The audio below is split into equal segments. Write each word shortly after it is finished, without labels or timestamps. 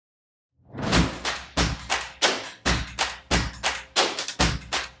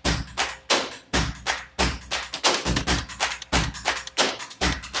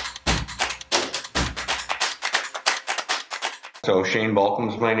So Shane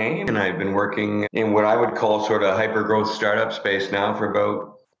Balcom's my name, and I've been working in what I would call sort of hyper-growth startup space now for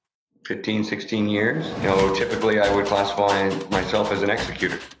about 15, 16 years. Typically I would classify myself as an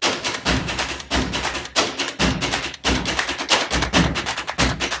executor.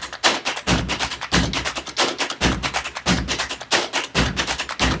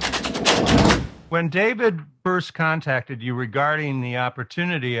 When David first contacted you regarding the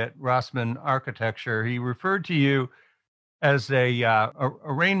opportunity at Rossmann Architecture, he referred to you as a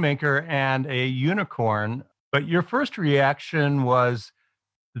rainmaker and a unicorn, but your first reaction was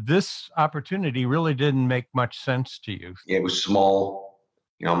this opportunity really didn't make much sense to you. It was small.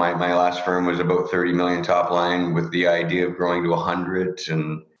 My last firm was about 30 million top line with the idea of growing to 100.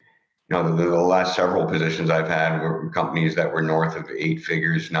 And, the last several positions I've had were companies that were north of 8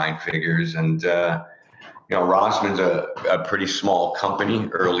 figures, 9 figures. And, Rossmann's a pretty small company,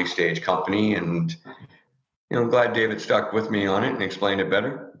 early stage company. And, I'm glad David stuck with me on it and explained it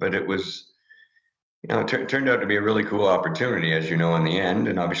better. But it was, it turned out to be a really cool opportunity, as you know, in the end.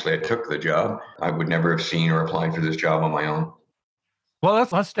 And obviously I took the job. I would never have seen or applied for this job on my own. Well,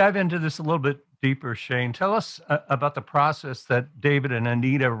 let's dive into this a little bit deeper, Shane. Tell us about the process that David and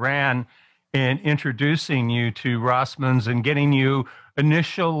Anita ran in introducing you to Rossmann's and getting you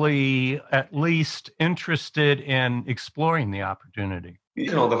initially at least interested in exploring the opportunity.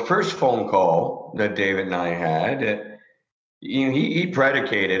 The first phone call that David and I had, he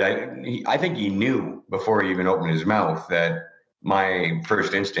predicated, I think he knew before he even opened his mouth that my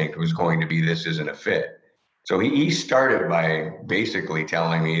first instinct was going to be this isn't a fit. So he started by basically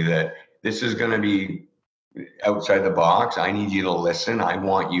telling me that this is going to be outside the box. I need you to listen. I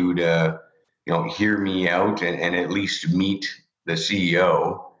want you to, hear me out and at least meet the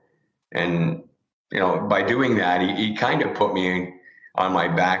CEO. And, by doing that, he kind of put me on my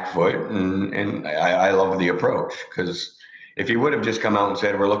back foot. And I love the approach, because if he would have just come out and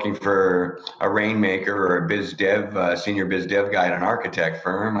said, we're looking for a rainmaker or a biz dev, senior biz dev guy at an architect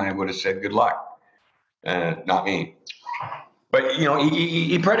firm, I would have said, good luck. Not me. But,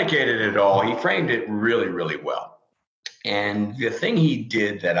 he predicated it all. He framed it really, really well. And the thing he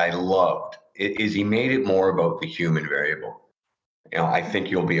did that I loved is he made it more about the human variable. I think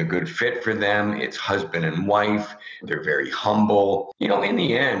you'll be a good fit for them. It's husband and wife. They're very humble. In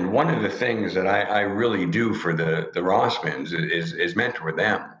the end, one of the things that I really do for the Rossmanns is mentor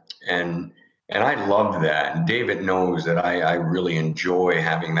them. And I love that. And David knows that I really enjoy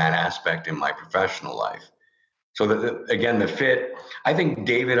having that aspect in my professional life. So again, the fit, I think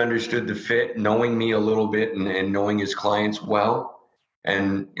David understood the fit, knowing me a little bit and knowing his clients well.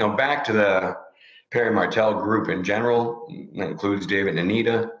 And, back to the Perry-Martel group in general, that includes David and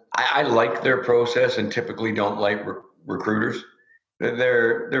Anita. I like their process and typically don't like recruiters.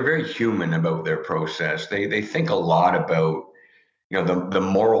 They're very human about their process. They think a lot about, the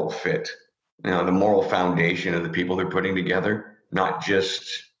moral fit, the moral foundation of the people they're putting together, not just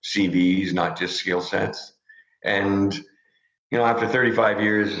CVs, not just skill sets. And, after 35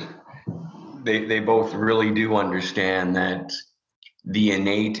 years, they both really do understand that the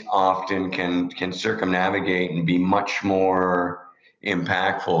innate often can circumnavigate and be much more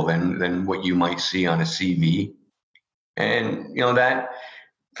impactful than what you might see on a CV. And, that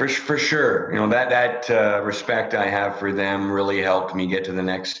for sure, that respect I have for them really helped me get to the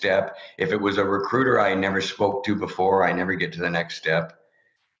next step. If it was a recruiter I never spoke to before, I never get to the next step.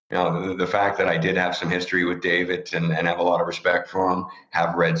 The fact that I did have some history with David and have a lot of respect for him,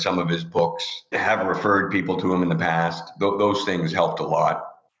 have read some of his books, have referred people to him in the past, those things helped a lot.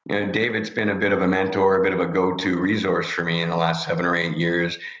 David's been a bit of a mentor, a bit of a go-to resource for me in the last 7 or 8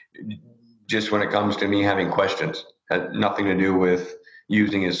 years, just when it comes to me having questions. Had nothing to do with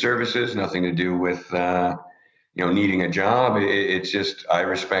using his services, nothing to do with needing a job. It's just, I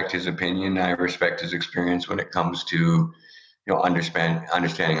respect his opinion, I respect his experience when it comes to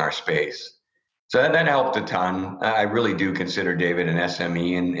understanding our space. So that helped a ton. I really do consider David an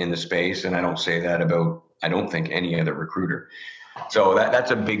SME in the space, and I don't say that about, I don't think, any other recruiter. So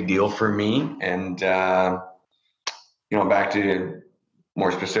that's a big deal for me. And, back to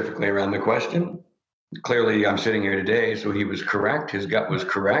more specifically around the question, clearly I'm sitting here today, so he was correct. His gut was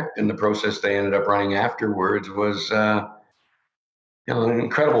correct. And the process they ended up running afterwards was, an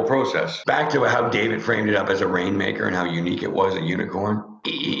incredible process. Back to how David framed it up as a rainmaker and how unique it was, a unicorn.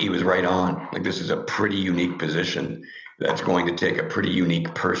 He was right on. Like, this is a pretty unique position that's going to take a pretty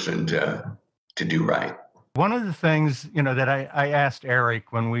unique person to do right. One of the things, that I asked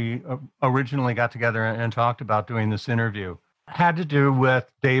Eric when we originally got together and talked about doing this interview had to do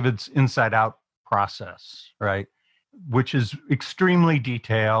with David's inside out process, right? Which is extremely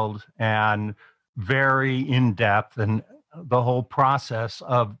detailed and very in depth. And the whole process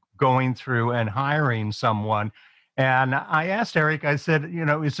of going through and hiring someone. And I asked Eric, I said,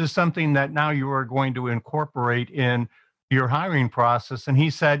 is this something that now you are going to incorporate in your hiring process? And he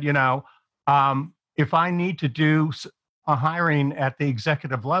said, if I need to do a hiring at the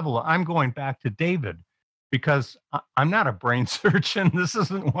executive level, I'm going back to David, because I'm not a brain surgeon. This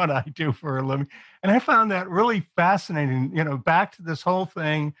isn't what I do for a living. And I found that really fascinating. Back to this whole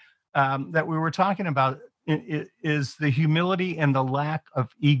thing that we were talking about, is the humility and the lack of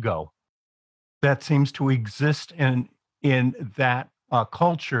ego that seems to exist in that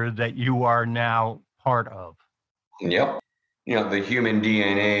culture that you are now part of. Yep. The human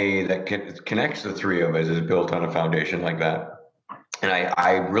DNA that connects the three of us is built on a foundation like that. And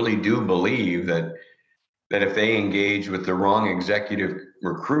I really do believe that if they engaged with the wrong executive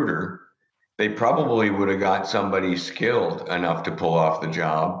recruiter, they probably would have got somebody skilled enough to pull off the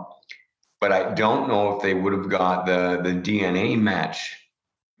job. But I don't know if they would have got the DNA match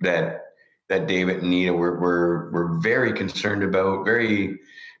that David and Nita were very concerned about, very,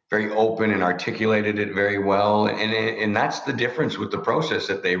 very open, and articulated it very well. And that's the difference with the process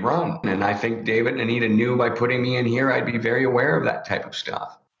that they run. And I think David and Anita knew by putting me in here, I'd be very aware of that type of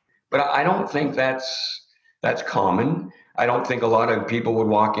stuff. But I don't think that's common. I don't think a lot of people would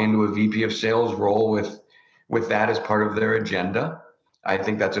walk into a VP of sales role with that as part of their agenda. I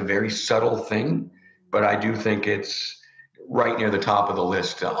think that's a very subtle thing, but I do think it's right near the top of the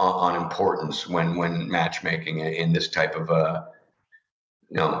list on importance when matchmaking in this type of a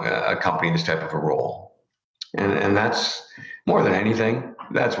company, this type of a role. And that's more than anything,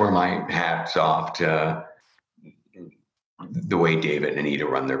 that's where my hat's off to the way David and Anita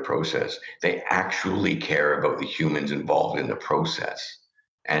run their process. They actually care about the humans involved in the process,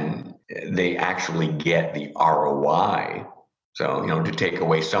 and they actually get the ROI. So, to take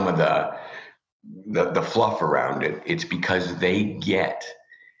away some of the fluff around it, it's because they get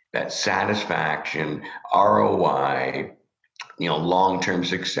that satisfaction, ROI, long-term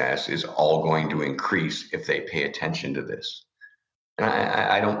success is all going to increase if they pay attention to this. And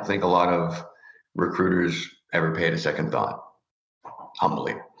I don't think a lot of recruiters ever paid a second thought,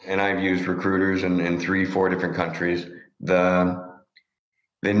 humbly. And I've used recruiters in 3-4 different countries.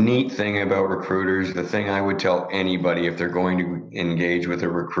 The neat thing about recruiters, the thing I would tell anybody if they're going to engage with a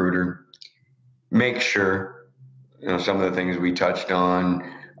recruiter, make sure some of the things we touched on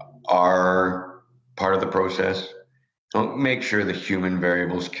are part of the process. Make sure the human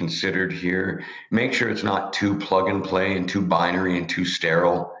variable is considered here. Make sure it's not too plug and play and too binary and too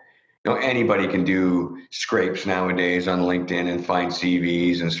sterile. Anybody can do scrapes nowadays on LinkedIn and find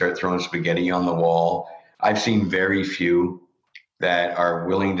CVs and start throwing spaghetti on the wall. I've seen very few that are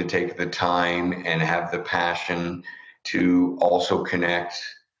willing to take the time and have the passion to also connect,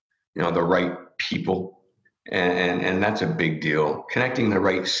 the right people. And that's a big deal. Connecting the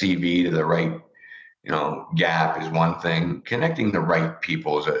right CV to the right, gap is one thing. Connecting the right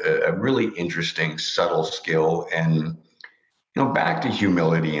people is a really interesting, subtle skill. And, back to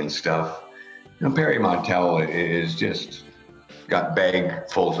humility and stuff, Perry-Martel is just got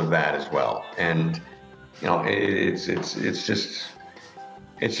bagfuls of that as well. And, it's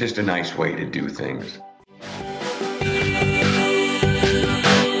just a nice way to do things.